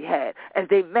Denmark Vesey had as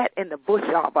they met in the bush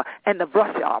arbor and the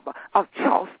brush arbor of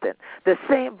Charleston, the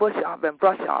same bush arbor and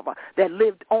brush arbor that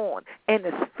lived on in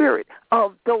the spirit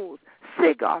of those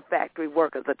cigar factory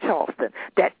workers of Charleston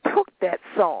that took that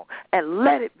song and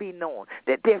let it be known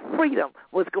that their freedom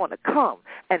was going to come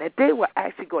and that they were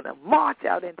actually going to march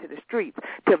out into the streets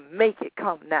to make it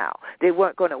come now. They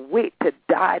weren't going to wait to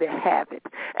die to have it.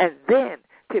 And then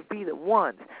to be the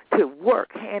ones to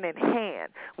work hand in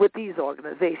hand with these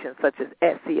organizations such as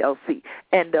SCLC,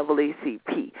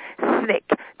 NAACP,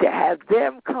 SNCC, to have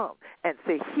them come and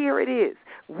say, here it is.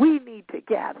 We need to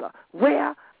gather.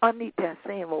 Where? Underneath that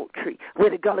same old tree, where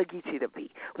the Gullah Geechee to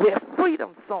be, where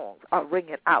freedom songs are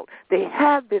ringing out. They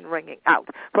have been ringing out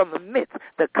from amidst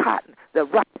the cotton, the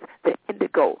rice, the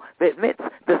indigo, amidst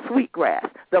the sweetgrass,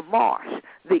 the marsh,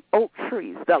 the oak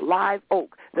trees, the live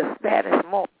oak, the Spanish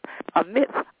moss,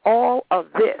 amidst all of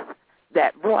this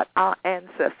that brought our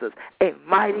ancestors a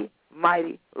mighty,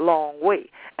 mighty long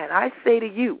way. And I say to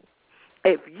you,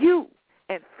 if you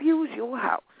infuse your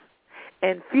house,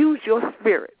 infuse your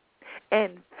spirit,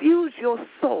 infuse your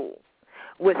soul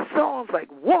with songs like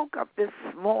Woke Up This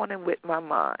Morning with My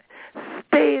Mind,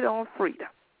 Stayed on Freedom,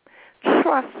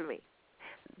 trust me,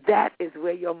 that is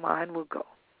where your mind will go.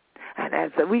 And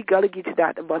as we Gullah Geechee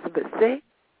Dr. Busabit say,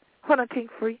 Hona think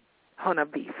free, Hona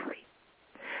be free.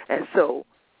 And so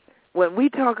when we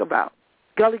talk about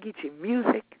Gullah Geechee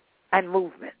music and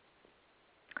movement,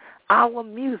 our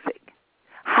music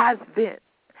has been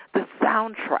the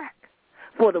soundtrack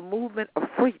for the movement of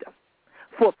freedom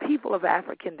for people of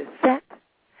African descent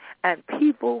and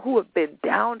people who have been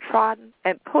downtrodden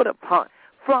and put upon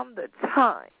from the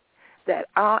time that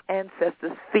our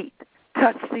ancestors' feet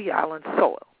touched the island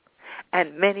soil.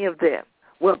 And many of them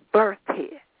were birthed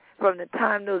here from the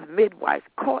time those midwives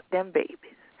caught them babies.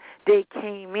 They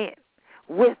came in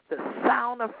with the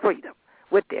sound of freedom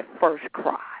with their first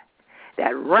cry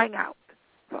that rang out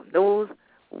from those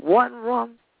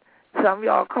one-room, some of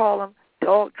y'all call them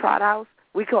dog trot house,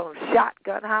 we call them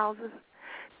shotgun houses,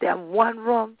 them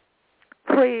one-room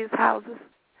praise houses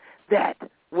that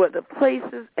were the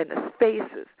places and the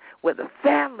spaces where the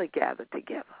family gathered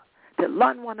together to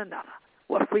learn one another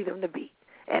what freedom to be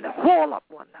and to haul up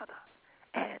one another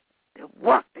and to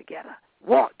work together,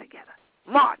 walk together,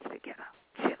 march together,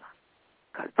 chillin'.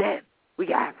 Because then we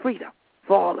got freedom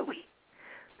for all of we.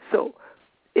 So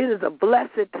it is a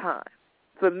blessed time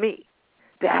for me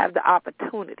to have the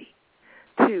opportunity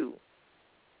to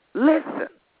listen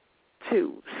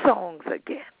to songs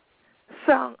again,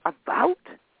 sung about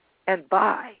and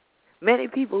by many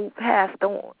people who passed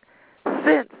on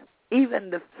since even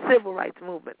the civil rights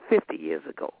movement 50 years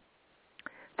ago,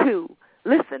 to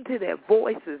listen to their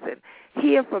voices and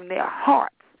hear from their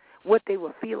hearts what they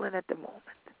were feeling at the moment.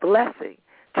 Blessing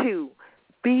to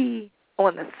be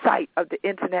on the site of the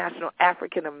International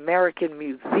African American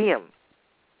Museum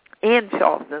in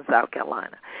Charleston, South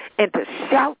Carolina, and to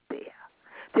shout there,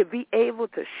 to be able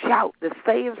to shout the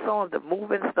same songs the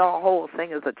Moving Star Hall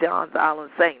singers of Johns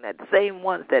Island sang, that same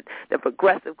ones that the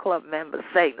Progressive Club members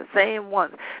sang, the same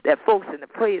ones that folks in the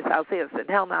Praise House here in St.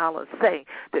 Helena Island sang,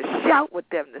 to shout with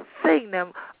them, to sing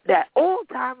them that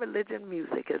old-time religion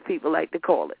music, as people like to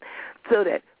call it, so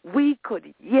that we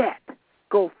could yet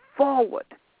go forward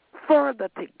further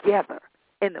together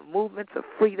in the movements of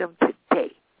freedom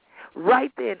today.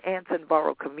 right there in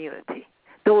Ansonboro community.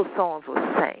 Those songs were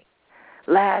sang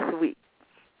last week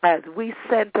as we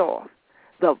sent off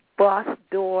the bus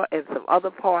door and some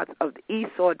other parts of the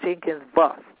Esau Jenkins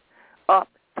bus up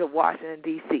to Washington,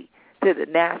 D.C., to the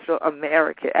National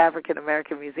African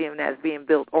American Museum that's being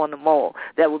built on the mall.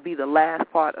 That will be the last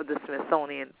part of the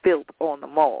Smithsonian built on the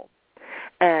mall.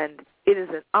 And it is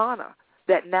an honor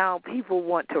that now people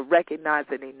want to recognize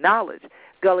and acknowledge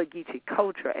Gullah Geechee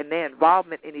culture and their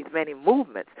involvement in these many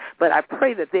movements. But I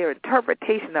pray that their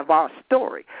interpretation of our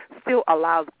story still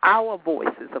allows our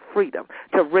voices of freedom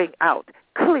to ring out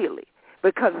clearly.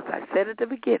 Because as I said at the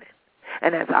beginning,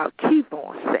 and as I'll keep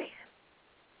on saying,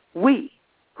 we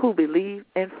who believe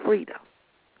in freedom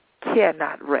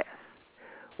cannot rest.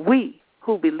 We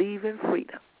who believe in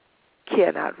freedom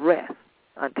cannot rest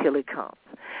until it comes.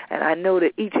 And I know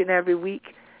that each and every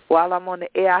week while I'm on the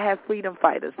air, I have freedom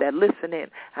fighters that listen in.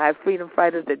 I have freedom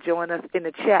fighters that join us in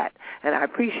the chat. And I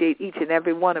appreciate each and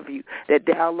every one of you that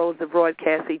downloads the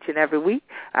broadcast each and every week.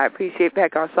 I appreciate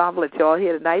Pack Ensemble that y'all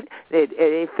here tonight.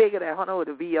 They figured that Hunter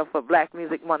would be up for Black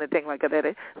Music Month and things like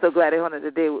that. So glad they Hunter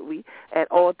today with me. And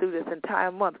all through this entire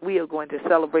month, we are going to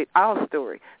celebrate our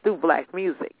story through Black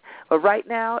music. But right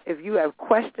now, if you have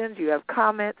questions, you have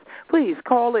comments, please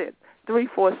call in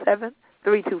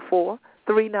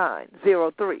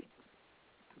 347-324-3903.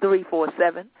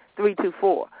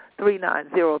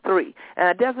 347-324-3903. And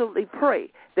I definitely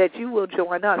pray that you will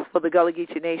join us for the Gullah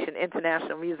Geechee Nation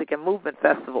International Music and Movement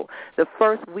Festival the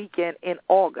first weekend in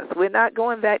August. We're not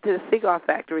going back to the cigar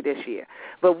factory this year,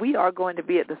 but we are going to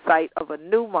be at the site of a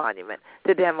new monument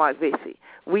to Denmark Vesey.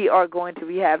 We are going to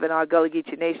be having our Gullah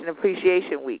Geechee Nation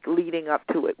Appreciation Week leading up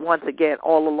to it, once again,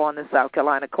 all along the South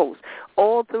Carolina coast,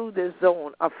 all through this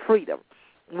zone of freedom.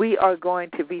 We are going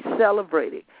to be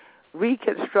celebrating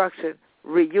Reconstruction,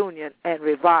 reunion, and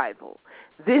revival.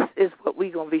 This is what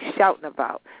we're going to be shouting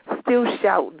about, still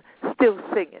shouting, still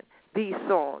singing these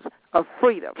songs of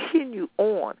freedom. Continue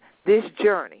on this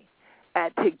journey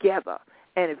together.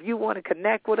 And if you want to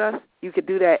connect with us, you can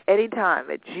do that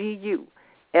anytime at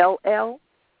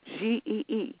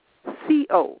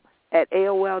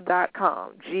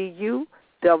GULLGEECO@AOL.com.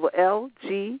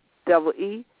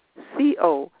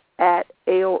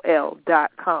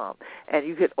 GULLGEECO@AOL.com. And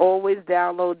you can always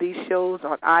download these shows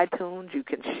on iTunes. You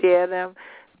can share them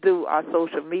through our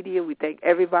social media. We thank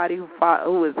everybody who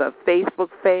is a Facebook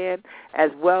fan,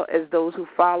 as well as those who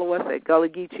follow us at Gullah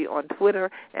Geechee on Twitter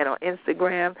and on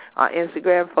Instagram. Our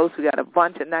Instagram folks, we got a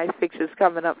bunch of nice pictures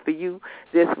coming up for you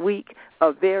this week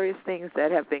of various things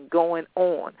that have been going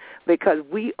on, because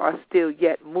we are still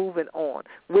yet moving on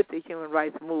with the human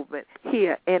rights movement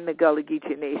here in the Gullah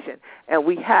Geechee Nation. And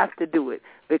we have to do it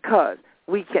because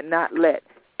we cannot let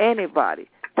anybody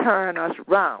turn us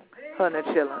round. Hunter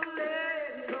chillin'.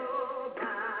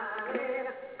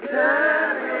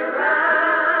 Turn me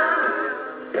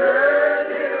round, turn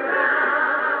me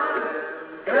round,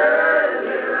 turn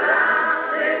me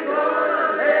round, ain't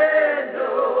gonna let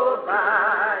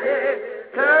nobody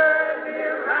turn me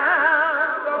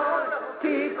round, gonna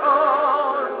keep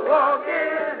on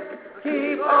walking,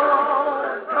 keep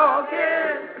on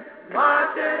talking,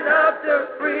 marching up the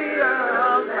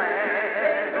freedom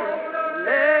land,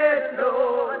 let no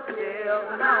chill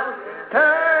now,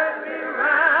 turn me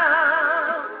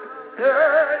round,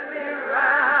 turn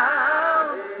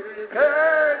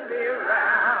me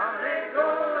round, ain't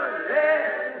gonna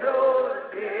let no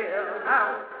chill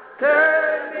out.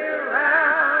 Turn me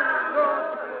round,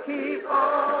 gonna keep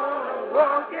on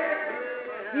walking,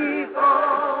 keep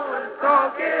on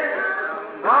talking,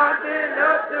 marching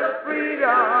up the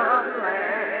freedom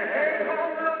land.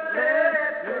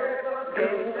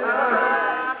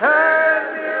 Turn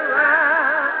me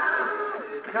round,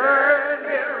 turn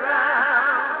me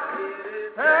round,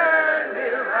 turn me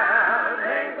round,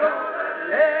 ain't gonna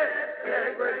let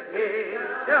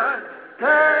segregation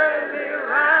turn me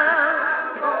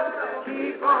round, gonna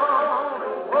keep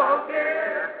on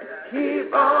walking,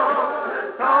 keep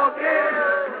on talking,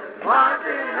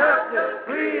 marching up the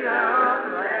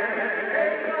freedom land.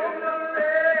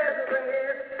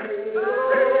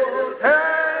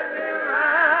 Turn me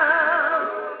round,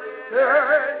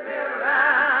 turn me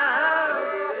round,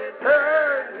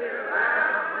 turn me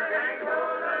round, ain't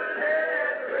gonna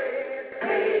let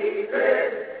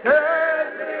hatred turn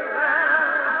me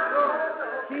round,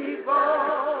 gonna keep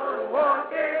on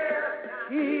walking,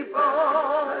 keep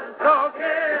on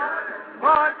talking,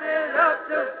 marching up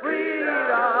the freedom land.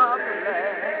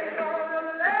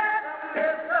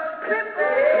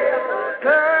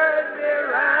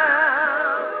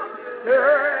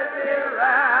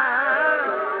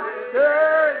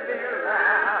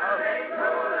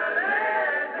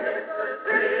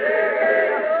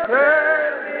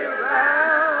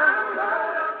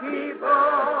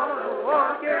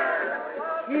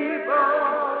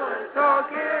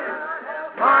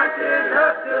 marching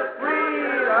up to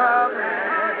freedom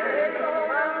land.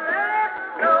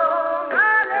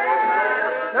 Nobody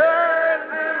turn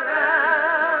me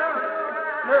round,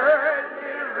 turn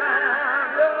me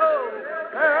round, oh,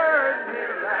 turn me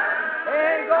round.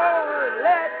 Ain't gonna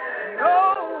let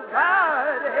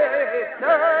nobody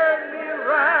turn me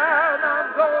round. I'm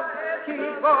gonna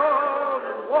keep on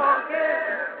walking,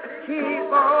 keep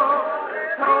on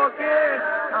talking.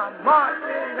 I'm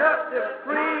marching up to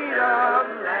freedom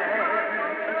land.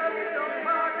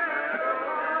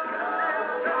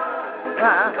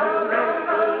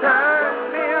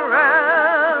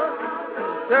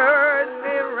 Turn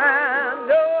me round,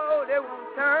 no, they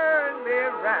won't turn me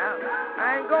round.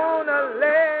 I ain't gonna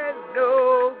let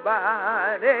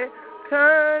nobody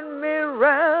turn me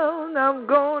round. I'm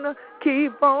gonna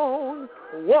keep on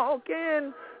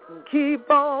walking, keep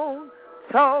on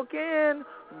talking,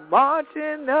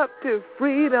 marching up to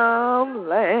freedom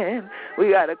land.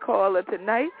 We got a caller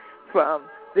tonight from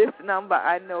this number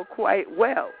I know quite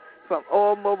well, from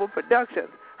All Mobile Productions.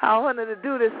 How honor to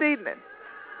do this evening?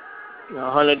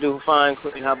 Honor do fine,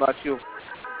 Queen. How about you?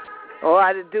 Oh,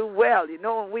 I did do well. You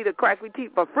know, when we the crack we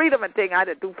teeth for freedom and thing, I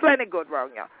did do plenty good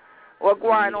wrong, y'all. What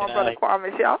going on, Brother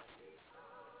Kwame Shaw?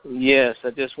 Yes, I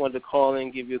just wanted to call in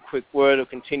and give you a quick word of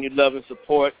continued love and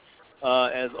support.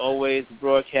 As always, the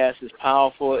broadcast is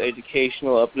powerful,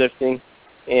 educational, uplifting,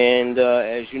 and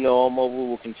as you know, All Mobile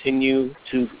will continue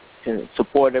to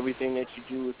support everything that you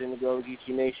do within the Gullah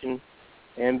Geechee Nation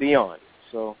and beyond.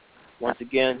 So, once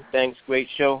again, thanks. Great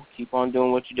show. Keep on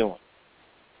doing what you're doing.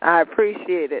 I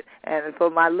appreciate it. And for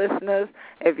my listeners,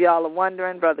 if y'all are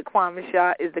wondering, Brother Kwame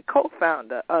Shaw is the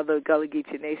co-founder of the Gullah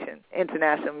Geechee Nation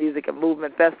International Music and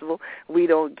Movement Festival. We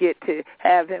don't get to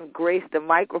have him grace the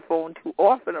microphone too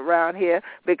often around here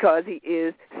because he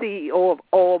is CEO of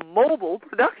All Mobile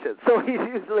Productions. So he's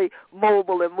usually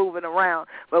mobile and moving around.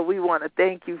 But we want to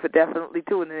thank you for definitely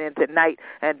tuning in tonight,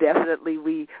 and definitely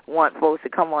we want folks to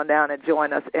come on down and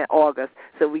join us in August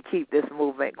so we keep this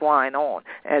movement going on.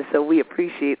 And so we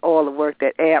appreciate all the work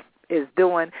that AMP is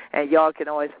doing, and y'all can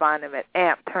always find them at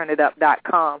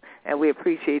ampturnitup.com, and we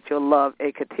appreciate your love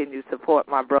and continued support,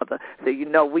 my brother. So you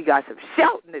know we got some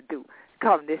shouting to do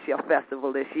come this year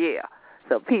festival this year.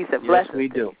 So peace and blessings. Yes, we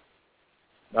do.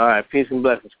 All right, peace and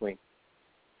blessings, Queen.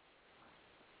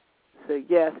 So,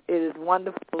 yes, it is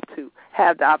wonderful to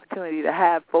have the opportunity to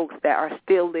have folks that are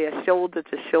still there, shoulder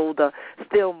to shoulder,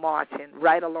 still marching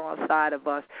right alongside of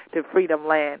us to Freedom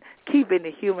Land, keeping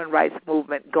the human rights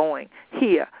movement going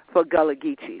here for Gullah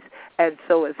Geechees. And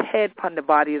so as head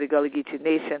Pandabadi of the Gullah Geechee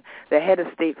Nation, the head of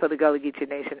state for the Gullah Geechee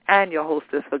Nation, and your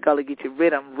hostess for Gullah Geechee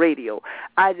Rhythm Radio,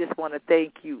 I just want to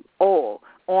thank you all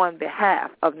on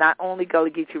behalf of not only Gullah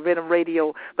Geechee Rhythm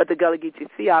Radio, but the Gullah Geechee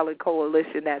Sea Island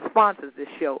Coalition that sponsors this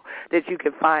show, that you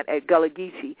can find at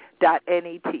gullahgeechee.net,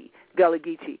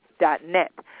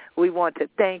 gullahgeechee.net. We want to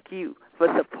thank you for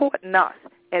supporting us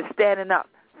and standing up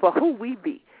for who we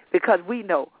be, because we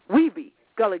know we be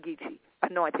Gullah Geechee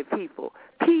anointed people.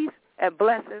 Peace and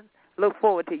blessings. Look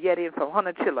forward to yet in from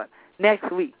Hunter Chillin next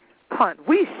week.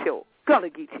 We show Gullah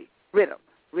Geechee Rhythm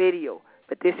Radio.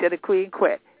 But this is the Queen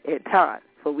Quet in time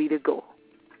for we to go.